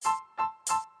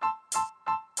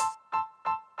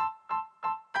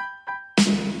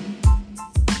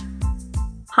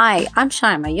Hi, I'm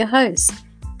Shaima, your host.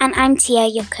 And I'm Tia,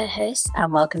 your co-host.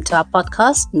 And welcome to our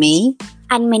podcast, Me.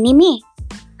 And Mini-Me.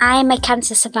 I'm a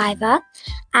cancer survivor.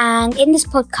 And in this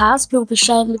podcast, we'll be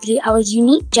sharing with you our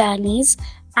unique journeys.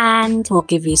 And we'll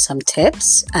give you some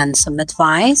tips and some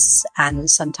advice. And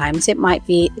sometimes it might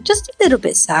be just a little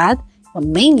bit sad. But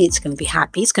mainly it's going to be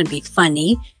happy. It's going to be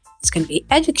funny. It's going to be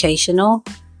educational.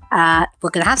 We're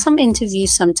going to have some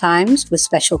interviews sometimes with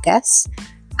special guests.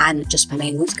 And just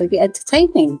mainly it's going to be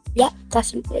entertaining. Yeah,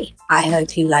 definitely. I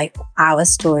hope you like our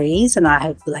stories and I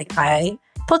hope you like our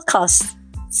podcast.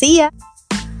 See ya.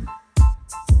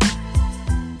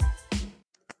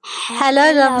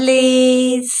 Hello,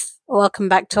 lovelies. Welcome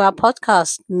back to our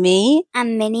podcast, Me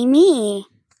and Mini-Me.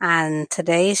 And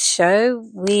today's show,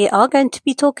 we are going to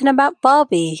be talking about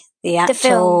Barbie, the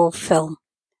actual film.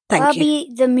 Thank you. Barbie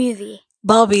the movie.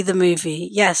 Barbie the movie,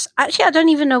 yes. Actually, I don't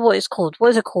even know what it's called. What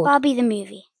is it called? Barbie the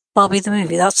movie. Barbie the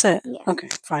movie, that's it? Yeah. Okay,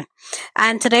 fine.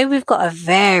 And today we've got a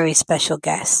very special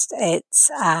guest.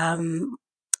 It's,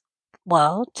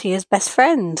 Tia's best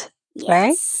friend, yes.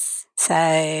 Right?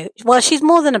 So, she's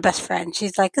more than a best friend.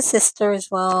 She's like a sister as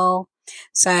well.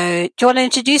 So, do you want to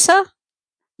introduce her?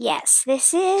 Yes,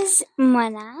 this is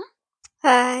Mona.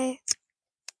 Hi.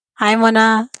 Hi,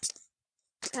 Mona.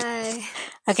 Hi.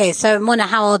 Okay, so Mona,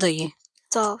 how old are you?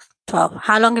 12. 12.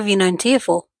 How long have you known Tia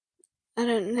for? I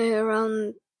don't know,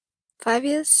 around 5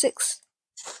 years? 6?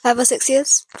 5 or 6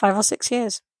 years? 5 or 6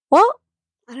 years. What?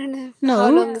 I don't know. No. How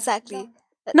long exactly?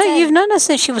 No, 10. you've known her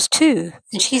since she was 2,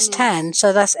 and she's 10,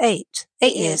 so that's 8.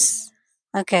 8 years.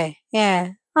 Okay,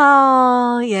 yeah.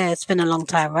 Oh, yeah, it's been a long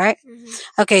time, right?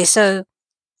 Mm-hmm. Okay, so,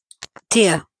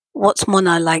 Tia, what's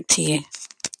Mona like to you?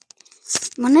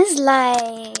 Mona's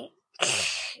like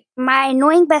my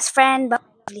annoying best friend, but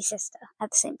lovely sister at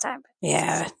the same time.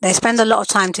 Yeah, they spend a lot of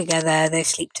time together, they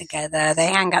sleep together, they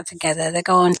hang out together, they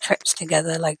go on trips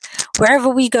together, like, wherever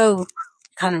we go, we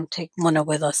kind of take Mona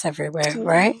with us everywhere,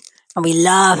 right? And we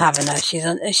love having her.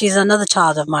 She's another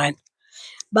child of mine.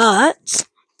 But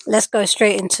let's go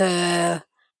straight into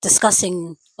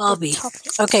discussing Barbie.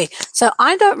 Okay, so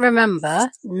I don't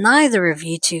remember neither of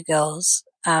you two girls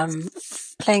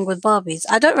playing with Barbies.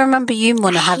 I don't remember you,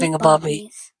 Mona, having a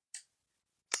Barbie.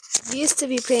 We used to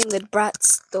be playing with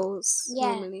Bratz dolls. Yeah,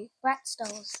 normally. Bratz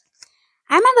dolls.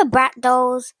 I remember Brat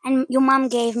dolls, and your mum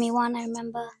gave me one, I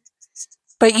remember.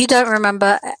 But you don't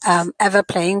remember ever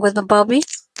playing with a Barbie?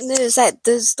 No, it's like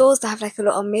those dolls that have like a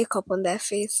lot of makeup on their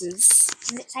faces.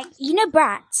 And it's like, you know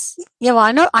Bratz? Yeah,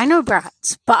 well, I know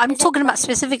Bratz, but I'm talking about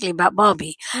specifically about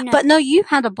Barbie. No. But no, you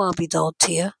had a Barbie doll,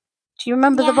 Tia. Do you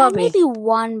remember the Barbie? Maybe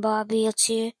one Barbie or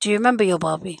two. Do you remember your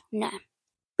Barbie? No.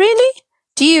 Really?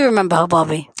 Do you remember her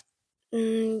Barbie?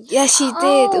 Yeah, she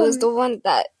did. It was the one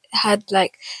that had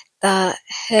like the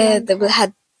hair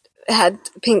that had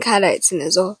pink highlights in it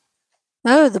as well.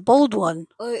 No, the bald one.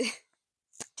 Oh.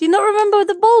 Do you not remember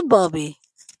the bald Barbie?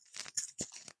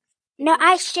 No,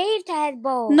 I shaved her head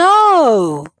bald.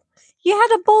 No! You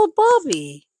had a bald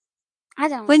Barbie. I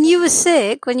don't. When you were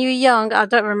sick, when you were young, I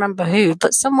don't remember who,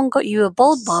 but someone got you a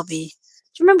bald Barbie.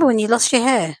 Do you remember when you lost your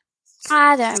hair?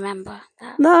 I don't remember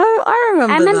that. No, I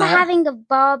remember that. having a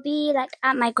Barbie like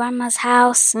at my grandma's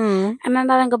house. Mm. I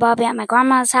remember having a Barbie at my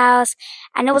grandma's house,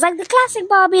 and it was like the classic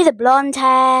Barbie, the blonde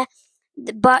hair,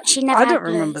 but she never. I don't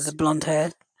remember the blonde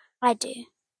hair. I do.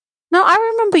 No,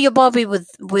 I remember your Barbie with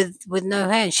no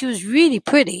hair. And she was really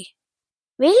pretty.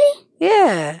 Really?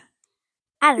 Yeah.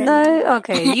 I don't know. know.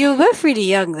 Okay. You were both really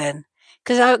young then.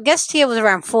 Because I guess Tia was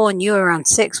around 4 and you were around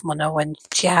 6, Mona, when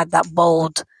she had that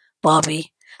bold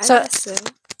Barbie. So,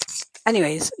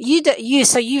 anyways,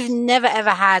 so you've never ever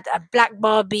had a black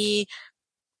Barbie,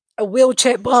 a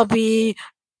wheelchair Barbie,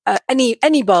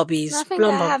 any Barbies? I think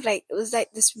I have it was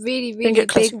like this really, really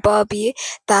big Barbie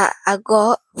that I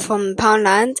got from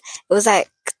Poundland. It was like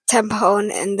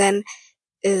 £10 and then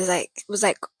it was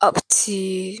like up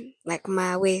to like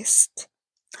my waist.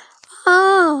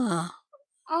 Ah.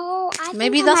 Oh, I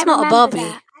maybe think that's not a Barbie.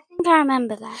 That. I think I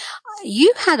remember that.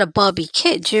 You had a Barbie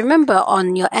kit. Do you remember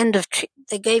on your end of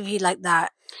they gave you like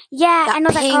that? Yeah, that and it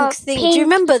was pink like a thing. pink Do you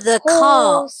remember the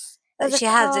car that she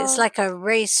had? Car. It's like a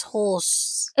race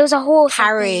horse. It was a horse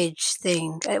carriage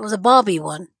thing. It was a Barbie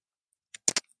one.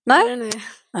 No? I don't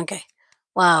know. Okay.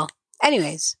 Wow.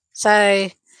 Anyways, so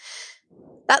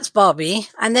that's Barbie.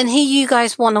 And then here you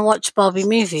guys want to watch Barbie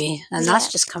movie. And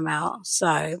that's just come out.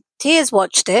 So Tia's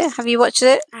watched it. Have you watched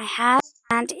it? I have.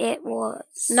 And it was...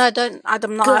 No,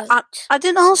 I'm not. I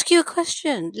didn't ask you a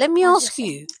question. Let me ask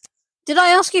you. Did I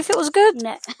ask you if it was good?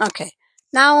 No. Okay.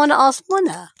 Now I want to ask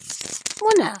Mona.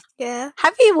 Mona. Yeah?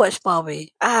 Have you watched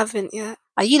Barbie? I haven't yet.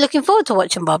 Are you looking forward to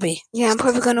watching Barbie? Yeah, I'm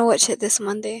probably going to watch it this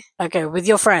Monday. Okay, with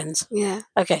your friends? Yeah.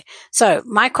 Okay, so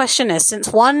my question is, since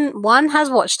one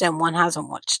has watched it and one hasn't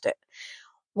watched it,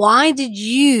 why do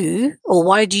you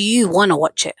want to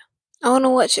watch it? I want to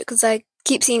watch it because I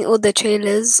keep seeing all the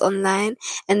trailers online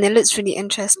and it looks really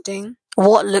interesting.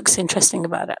 What looks interesting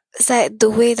about it? It's like the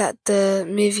way that the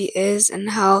movie is and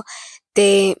how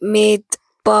they made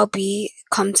Barbie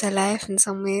come to life in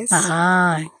some ways.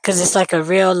 Because it's like a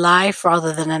real life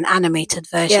rather than an animated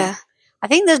version. Yeah. I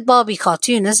think there's Barbie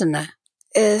cartoon, isn't there?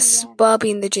 It's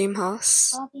Barbie in the Dream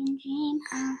House. Barbie in the Dream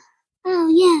House. Oh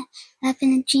yeah, life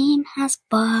in the dream house,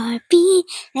 Barbie.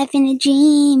 Life in the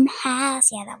dream house.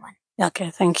 Yeah, that one.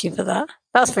 Okay, thank you for that.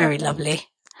 That's very lovely.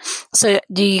 So,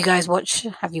 do you guys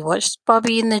have you watched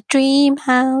Barbie in the Dream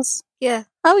House? Yeah.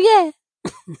 Oh, yeah.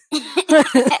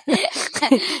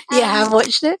 Yeah, I've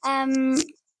watched it.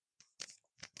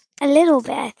 A little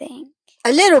bit, I think.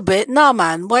 A little bit? Nah,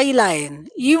 man. Why are you lying?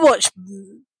 You watch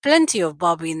plenty of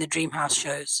Barbie in the Dream House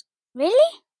shows.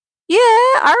 Really? Yeah,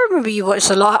 I remember you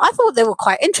watched a lot. I thought they were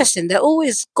quite interesting. They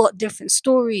always got different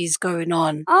stories going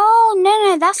on. Oh,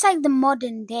 no, that's like the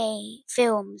modern day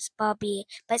films, Barbie,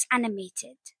 but it's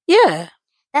animated. Yeah.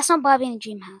 That's not Barbie in the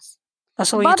Dream House.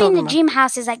 That's what Barbie you're talking in the about. Dream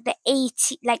House is like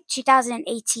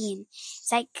 2018. It's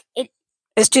like it.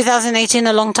 Is 2018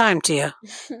 a long time to you?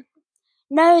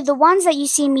 No, the ones that you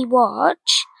see me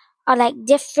watch are like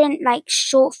different, like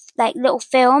short, like little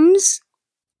films.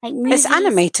 Like movies. It's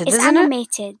animated, it's isn't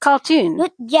animated. it? Cartoon.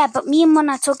 Yeah, but me and Mon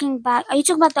are talking about. Are you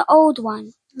talking about the old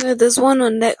one? No, there's one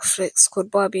on Netflix called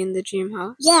Barbie in the Dream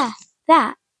House. Yeah,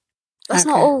 that. That's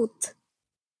not old.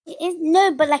 It is,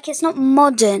 no, but like it's not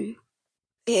modern.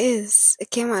 It is. It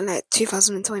came out in like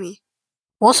 2020.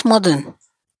 What's modern?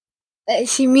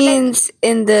 She means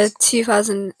in the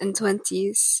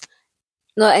 2020s.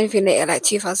 Not anything later, like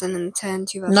 2010,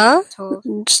 2012. No?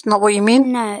 It's not what you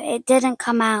mean? No, it didn't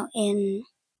come out in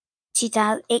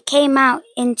 2000. It came out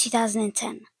in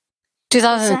 2010.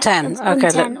 2010. So, okay.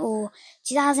 2010 or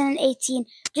 2018.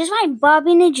 Just write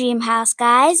Barbie in the Dream House,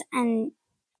 guys, and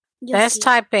let's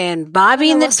type in Barbie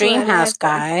in the Dream House,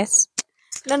 guys.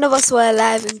 None of us were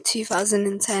alive in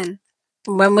 2010.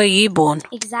 When were you born?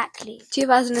 Exactly.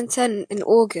 2010 in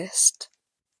August.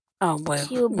 Oh, well.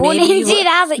 You were born in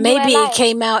 2000. Maybe it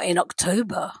came out in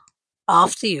October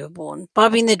after you were born.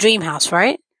 Barbie in the Dream House,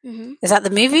 right? Mm-hmm. Is that the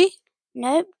movie?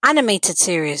 Nope. Animated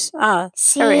series. Ah,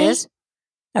 there it is.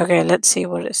 Okay, let's see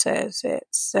what it says. It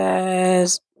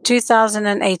says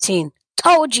 2018.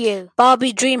 Told you.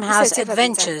 Barbie Dream House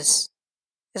Adventures.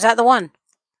 Is that the one?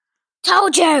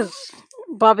 Told you.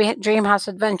 Barbie Dream House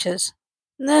Adventures.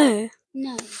 No.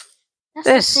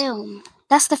 That's the film.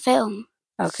 That's the film.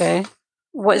 Okay.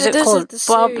 What is it called?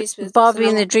 Barbie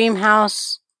in the Dream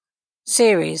House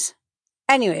series.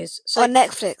 Anyways, so on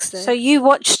Netflix. Though. So you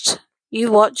watched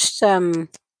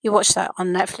that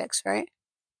on Netflix, right?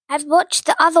 I've watched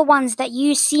the other ones that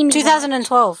you see me.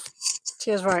 2012.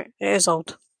 She was right. It is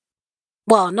old.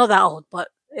 Well, not that old, but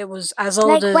it was as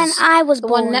old as when I was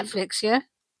born. One Netflix, yeah.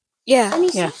 Yeah.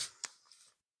 Yeah.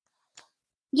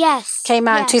 Yes. Came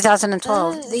out in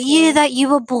 2012, the year that you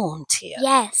were born, Tia.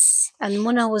 Yes. And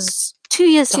Muna was 2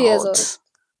 years old.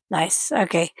 Nice.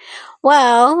 Okay.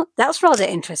 Well, that's rather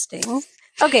interesting.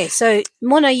 Okay, so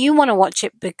Muna, you want to watch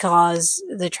it because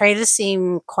the trailers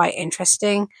seem quite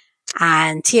interesting.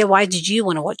 And Tia, why did you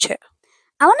want to watch it?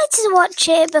 I wanted to watch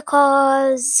it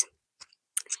because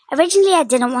originally I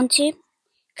didn't want to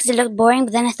because it looked boring.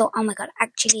 But then I thought, oh my god,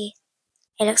 actually,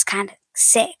 it looks kind of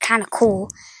sick, kind of cool.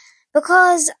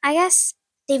 Because I guess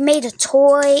they've made a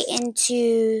toy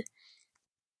into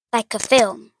like a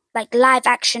film, like live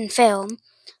action film.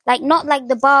 Like not like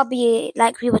the Barbie,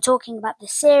 like we were talking about the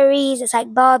series. It's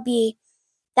like Barbie,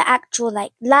 the actual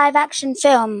like live action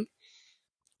film,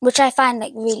 which I find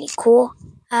like really cool.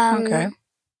 Okay.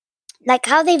 Like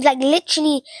how they've like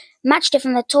literally matched it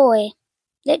from the toy.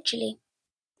 Literally.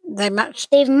 They've matched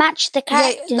the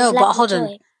characters. Yeah, no, like but hold on.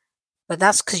 toy. But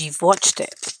that's because you've watched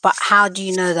it. But how do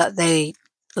you know that they,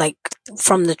 like,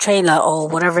 from the trailer or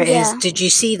whatever it is, did you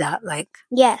see that? Like,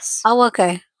 yes. Oh,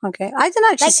 okay. Okay. I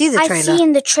didn't actually see the trailer. I see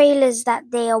in the trailers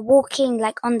that they are walking,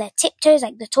 like, on their tiptoes,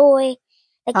 like the toy.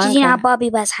 Like, you know how Barbie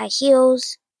wears high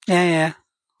heels? Yeah.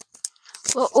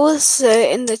 Well, also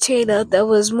in the trailer, there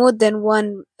was more than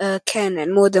one Ken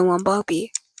and more than one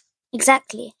Barbie.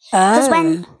 Exactly.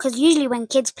 Because usually when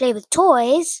kids play with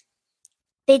toys,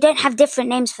 they don't have different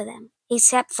names for them.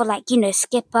 Except for, like, you know,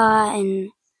 Skipper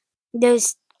and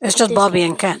those. It's just Barbie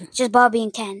and Ken. Just Barbie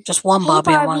and Ken. Just one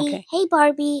Barbie and one Ken. Hey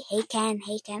Barbie, hey Ken,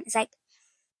 hey Ken. It's like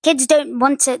kids don't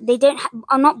want to. They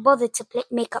are not bothered to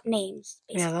make up names.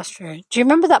 Basically. Yeah, that's true. Do you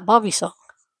remember that Barbie song?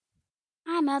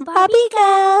 I'm a Barbie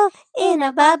girl in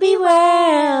a Barbie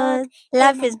world.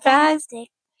 Life is fantastic.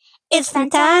 It's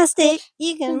fantastic.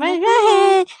 You can raise your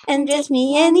hand and dress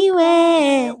me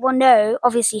anywhere. Well, no,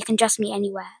 obviously you can dress me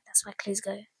anywhere. That's where clues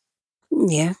go.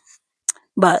 Yeah.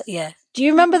 But yeah. Do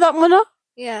you remember that, Mona?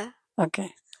 Yeah.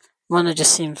 Okay. Mona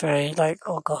just seemed very like,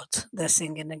 oh God, they're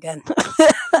singing again.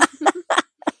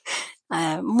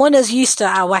 Mona's used to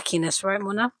our wackiness, right,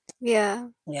 Mona? Yeah.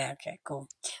 Yeah, okay, cool.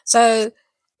 So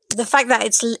the fact that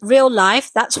it's real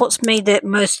life, that's what's made it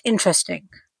most interesting.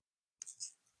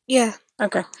 Yeah.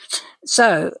 Okay.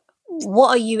 So what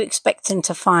are you expecting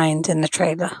to find in the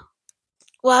trailer?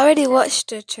 Well, I already watched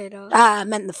the trailer. I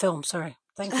meant the film, sorry.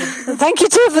 Thank you. Thank you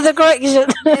too for the correction.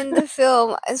 In the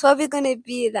film, it's probably going to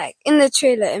be like, in the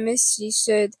trailer, it mostly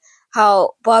showed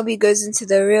how Barbie goes into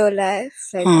the real life,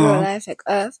 like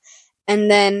Earth, and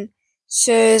then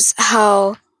shows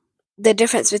how the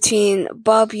difference between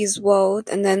Barbie's world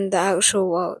and then the actual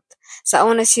world. So I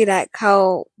want to see like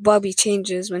how Barbie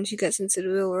changes when she gets into the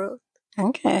real world.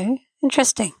 Okay,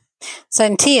 interesting.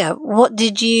 So, Tia, what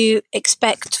did you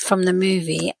expect from the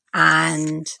movie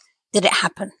and did it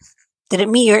happen? Did it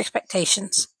meet your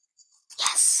expectations?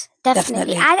 Yes,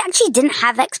 definitely. I actually didn't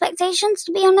have expectations,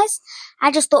 to be honest.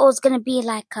 I just thought it was going to be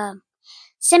like a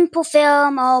simple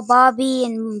film, Barbie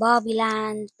and Barbie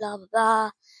Land, blah, blah,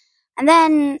 blah. And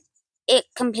then it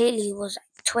completely was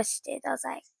like, twisted. I was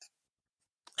like,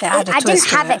 I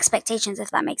didn't have expectations,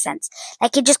 if that makes sense.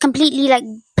 Like, it just completely like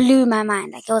blew my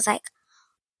mind. Like, it was like,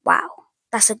 wow,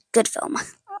 that's a good film.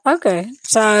 Okay,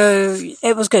 so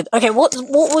it was good. Okay, what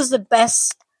was the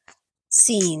best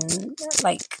scene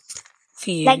like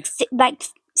for you? Like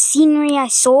scenery I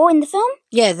saw in the film?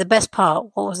 Yeah, the best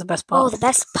part. What was the best part? Oh, the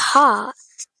best part.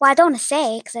 Well, I don't want to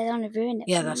say because I don't want to ruin it.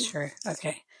 Yeah, that's true.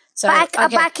 Okay, so but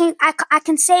I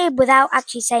can say without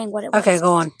actually saying what it was. Okay,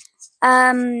 go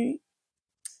on.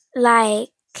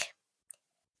 Like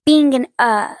being in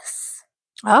Earth.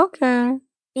 Okay.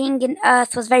 Being in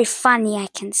Earth was very funny, I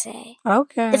can say.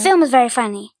 Okay. The film was very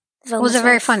funny. Was it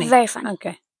very funny? Very funny.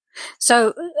 Okay.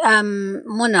 So,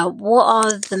 Mona, what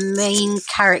are the main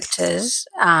characters,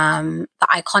 the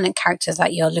iconic characters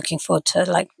that you're looking forward to,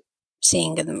 like,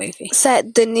 seeing in the movie? It's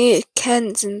like the new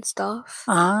Kens and stuff.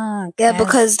 Okay. Yeah,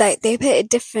 because like they put it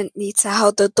differently to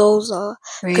how the dolls are.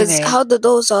 Because Really? how the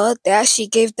dolls are, they actually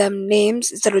gave them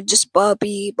names instead of just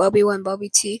Barbie, Barbie 1,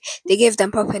 Barbie 2. They gave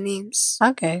them proper names.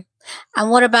 Okay. And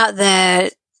what about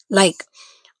their, like,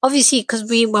 obviously, because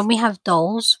when we have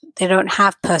dolls, they don't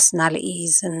have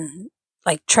personalities and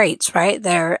like traits, right?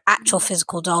 They're actual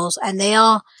physical dolls, and they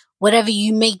are whatever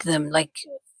you make them, like,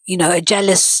 you know, a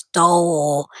jealous doll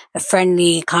or a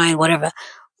friendly kind, whatever.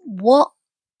 What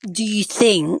do you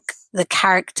think the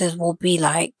characters will be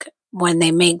like when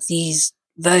they make these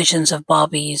versions of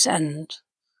Barbies? And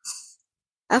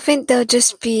I think they'll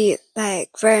just be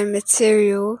like very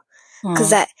material.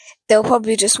 Because like, they'll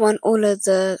probably just want all of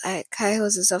the like high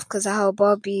heels and stuff because of how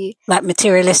Barbie... Like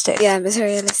materialistic? Yeah,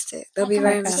 materialistic. They'll be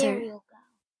very material.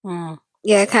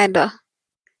 Yeah, kind of.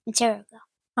 Material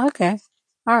girl. Okay.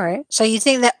 All right. So you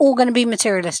think they're all going to be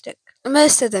materialistic?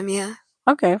 Most of them, yeah.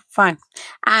 Okay, fine.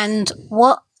 And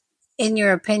what, in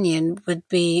your opinion, would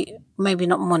be, maybe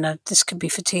not Mona, this could be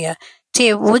for Tia.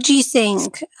 Tia, what do you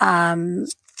think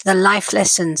the life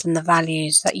lessons and the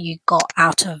values that you got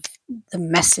out of the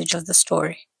message of the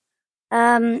story?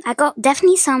 I got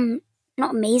definitely some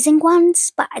not amazing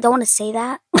ones, but I don't want to say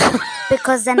that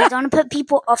because then I don't want to put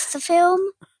people off the film.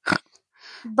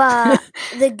 But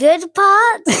the good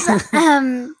parts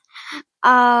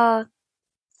are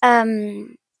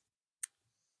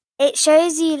it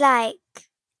shows you like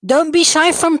don't be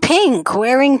shy from pink,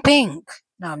 wearing pink.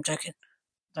 No, I'm joking.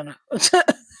 I don't know.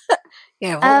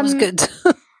 Yeah, what was good?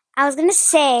 I was gonna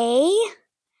say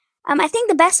I think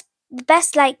the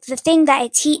best like the thing that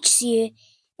it teaches you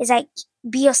is like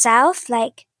be yourself.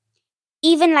 Like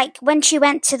even like when she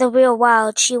went to the real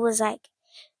world, she was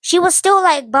still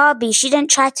like Barbie. She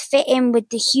didn't try to fit in with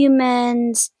the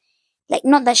humans. Like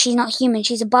not that she's not human,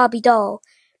 she's a Barbie doll.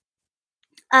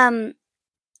 And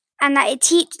that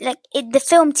the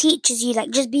film teaches you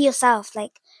like just be yourself,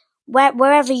 like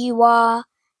wherever you are.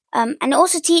 And it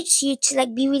also teaches you to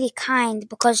like be really kind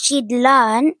because she'd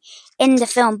learned in the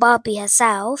film Barbie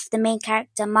herself, the main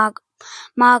character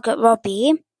Margaret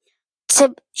Robbie,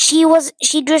 she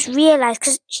just realized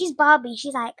because she's Barbie,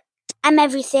 she's like I'm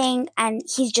everything and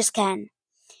he's just Ken.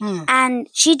 And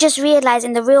she just realized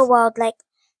in the real world like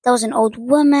there was an old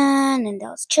woman and there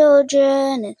was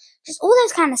children and just all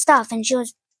those kind of stuff, and she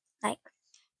was like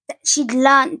she'd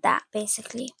learned that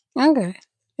basically. Okay,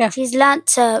 yeah, she's learned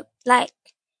to like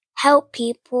help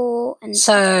people. And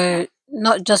so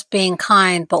not just being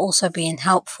kind, but also being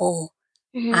helpful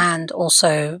Mhm. and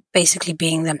also basically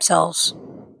being themselves.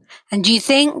 And do you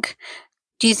think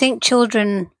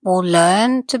children will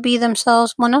learn to be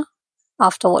themselves, Mona,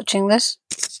 after watching this?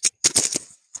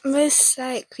 Most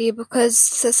likely,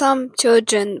 because to some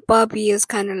children, Barbie is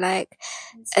kind of like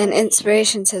an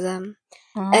inspiration to them.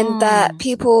 And that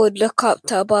people would look up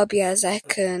to Barbie as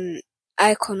like an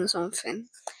icon or something.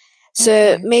 So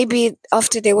Okay. maybe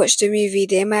after they watch the movie,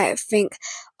 they might think,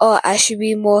 oh, I should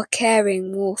be more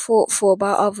caring, more thoughtful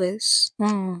about others.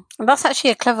 That's actually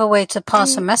a clever way to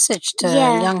pass a message to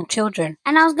Yeah. young children.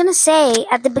 And I was gonna say,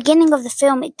 at the beginning of the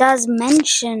film, it does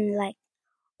mention like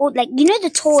you know the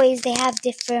toys, they have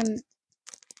different.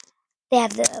 They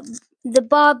have the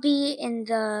Barbie in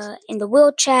the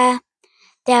wheelchair.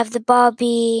 They have the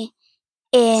Barbie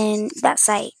that's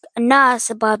like a nurse,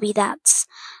 a Barbie that's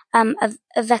a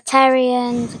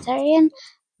veterinarian,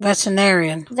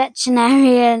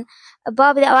 a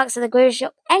Barbie that works at the grocery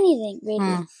shop, anything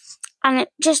really. And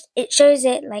it shows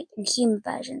it like in human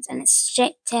versions, and it's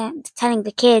telling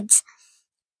the kids,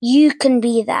 you can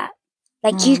be that,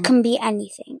 like you can be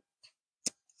anything.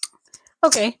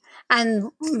 Okay,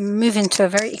 and moving to a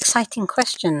very exciting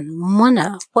question,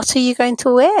 Mona, what are you going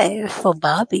to wear for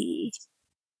Barbie?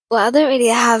 Well, I don't really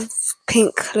have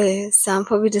pink clothes, so I'm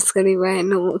probably just going to be wearing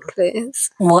normal clothes.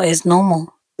 What is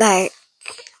normal? Like,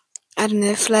 I don't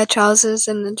know, flare trousers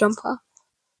and a jumper.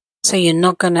 So you're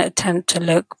not going to attempt to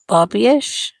look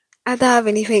Barbie-ish? I don't have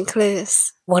any pink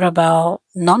clothes. What about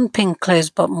non-pink clothes,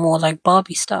 but more like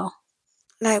Barbie style?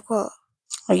 Like what?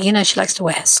 Like, you know, she likes to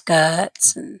wear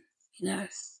skirts and, you know,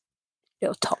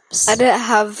 little tops. I don't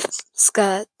have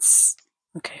skirts.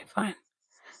 Okay, fine.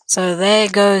 So there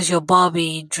goes your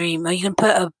Barbie dream. Are you going to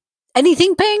put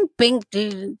anything pink,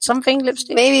 something,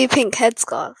 lipstick? Maybe a pink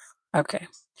headscarf. Okay.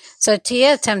 So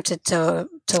Tia attempted to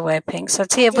wear pink. So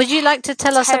Tia, would you like to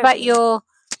tell us about your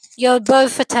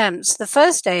both attempts? The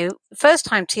first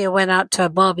time Tia went out to a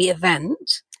Barbie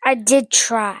event, I did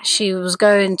try. She was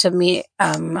going to meet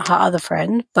her other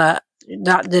friend, but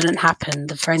that didn't happen.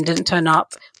 The friend didn't turn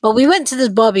up. But we went to this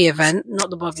Barbie event,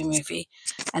 not the Barbie movie,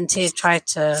 and Tia tried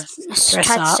to dress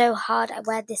up. So hard. I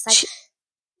wear this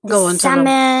Go on,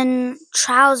 salmon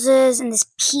trousers and this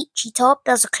peachy top.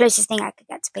 That was the closest thing I could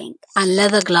get to pink. And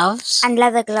leather gloves.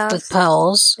 With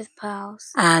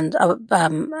pearls. And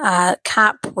a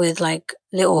cap with like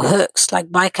little hooks,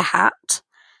 like biker hat.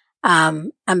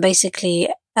 And basically,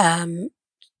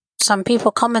 some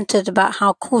people commented about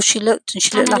how cool she looked, and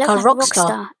she looked like a rock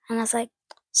star. And I was like,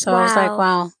 so I was like,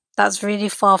 wow, that's really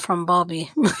far from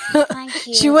Barbie. Thank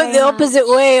you. She went the opposite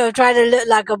way of trying to look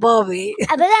like a Barbie.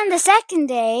 But then the second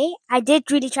day, I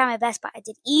did really try my best, but I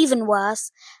did even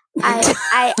worse.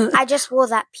 I just wore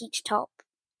that peach top,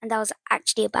 and that was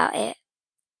actually about it.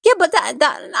 Yeah, but that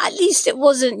at least it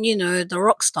wasn't, you know, the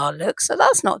rock star look, so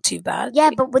that's not too bad.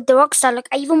 Yeah, but with the rock star look,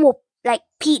 I even wore like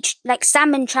peach, like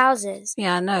salmon trousers.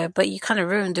 Yeah, I know, but you kind of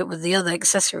ruined it with the other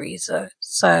accessories,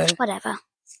 so whatever.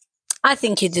 I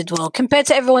think you did well compared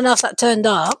to everyone else that turned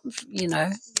up. You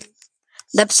know,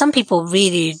 some people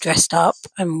really dressed up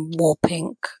and wore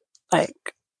pink.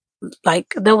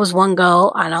 Like there was one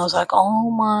girl, and I was like,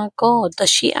 oh my god, does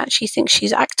she actually think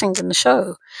she's acting in the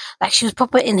show? Like, she was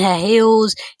proper in her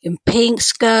heels, in pink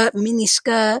skirt, mini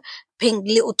skirt, pink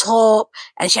little top,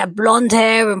 and she had blonde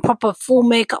hair and proper full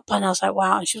makeup, and I was like,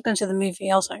 wow. And she was going to the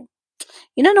movie. I was like,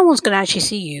 you know, no one's going to actually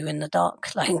see you in the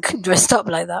dark, like dressed up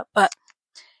like that. But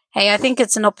hey, I think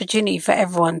it's an opportunity for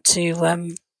everyone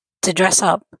to dress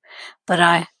up.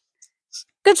 But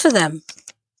good for them.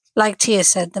 Like Tia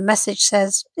said, the message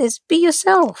is be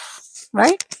yourself,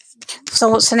 right? So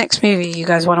what's the next movie you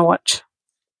guys want to watch?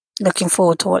 Looking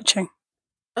forward to watching.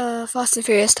 Fast and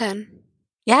Furious 10.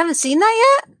 You haven't seen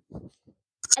that yet?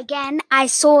 Again, I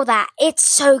saw that. It's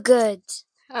so good.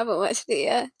 I haven't watched it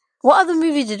yet. What other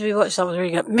movie did we watch that was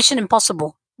really good? Mission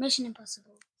Impossible.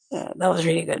 Yeah, that was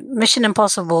really good. Mission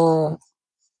Impossible,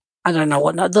 I don't know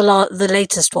what, the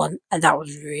latest one, and that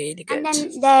was really good. And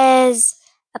then there's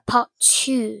a part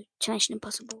 2 to Mission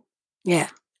Impossible. Yeah.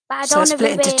 But I so don't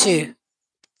split into 2.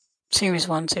 Series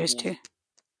 1, Series 2. Do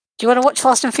you want to watch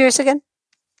Fast and Furious again?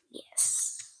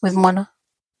 Yes. With Mona?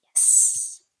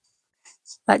 Yes.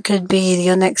 That could be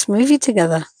your next movie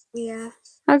together. Yeah.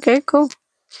 Okay, cool.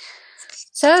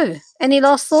 So, any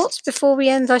last thoughts before we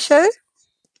end our show?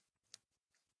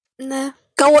 No.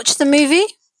 Go watch the movie?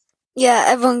 Yeah,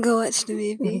 everyone go watch the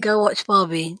movie. Go watch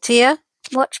Barbie. Tia?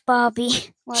 Watch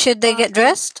Barbie. Should they get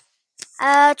dressed?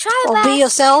 Try or best. Be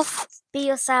yourself? Be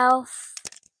yourself.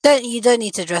 You don't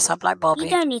need to dress up like Barbie. You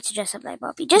don't need to dress up like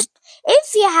Barbie. Just,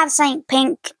 if you have something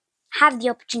pink, have the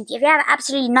opportunity. If you have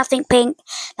absolutely nothing pink,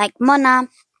 like Mona,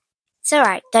 it's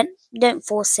alright. Don't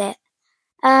force it.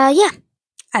 Yeah.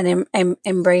 And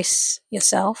embrace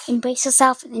yourself. Embrace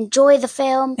yourself and enjoy the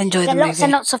film. Enjoy the movie. Lots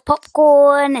and lots of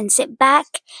popcorn and sit back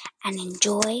and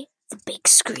enjoy the big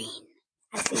screen,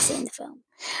 as they say in the film.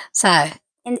 So,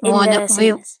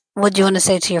 what do you want to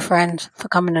say to your friends for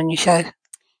coming on your show?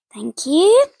 Thank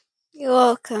you. You're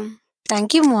welcome.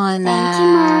 Thank you, Mona. Thank you,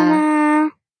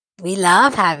 Mona. We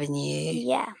love having you.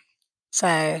 Yeah.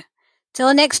 So,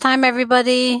 till next time,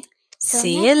 everybody.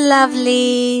 See you,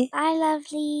 lovely. Bye,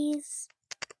 lovelies.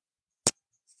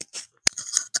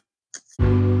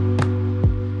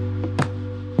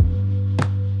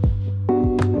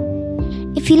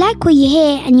 If you like what you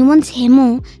hear and you want to hear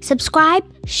more, subscribe,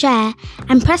 share,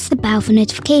 and press the bell for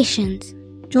notifications.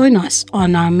 Join us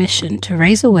on our mission to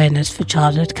raise awareness for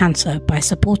childhood cancer by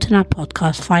supporting our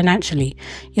podcast financially.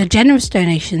 Your generous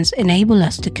donations enable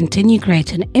us to continue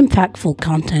creating impactful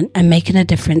content and making a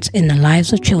difference in the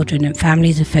lives of children and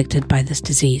families affected by this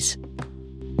disease.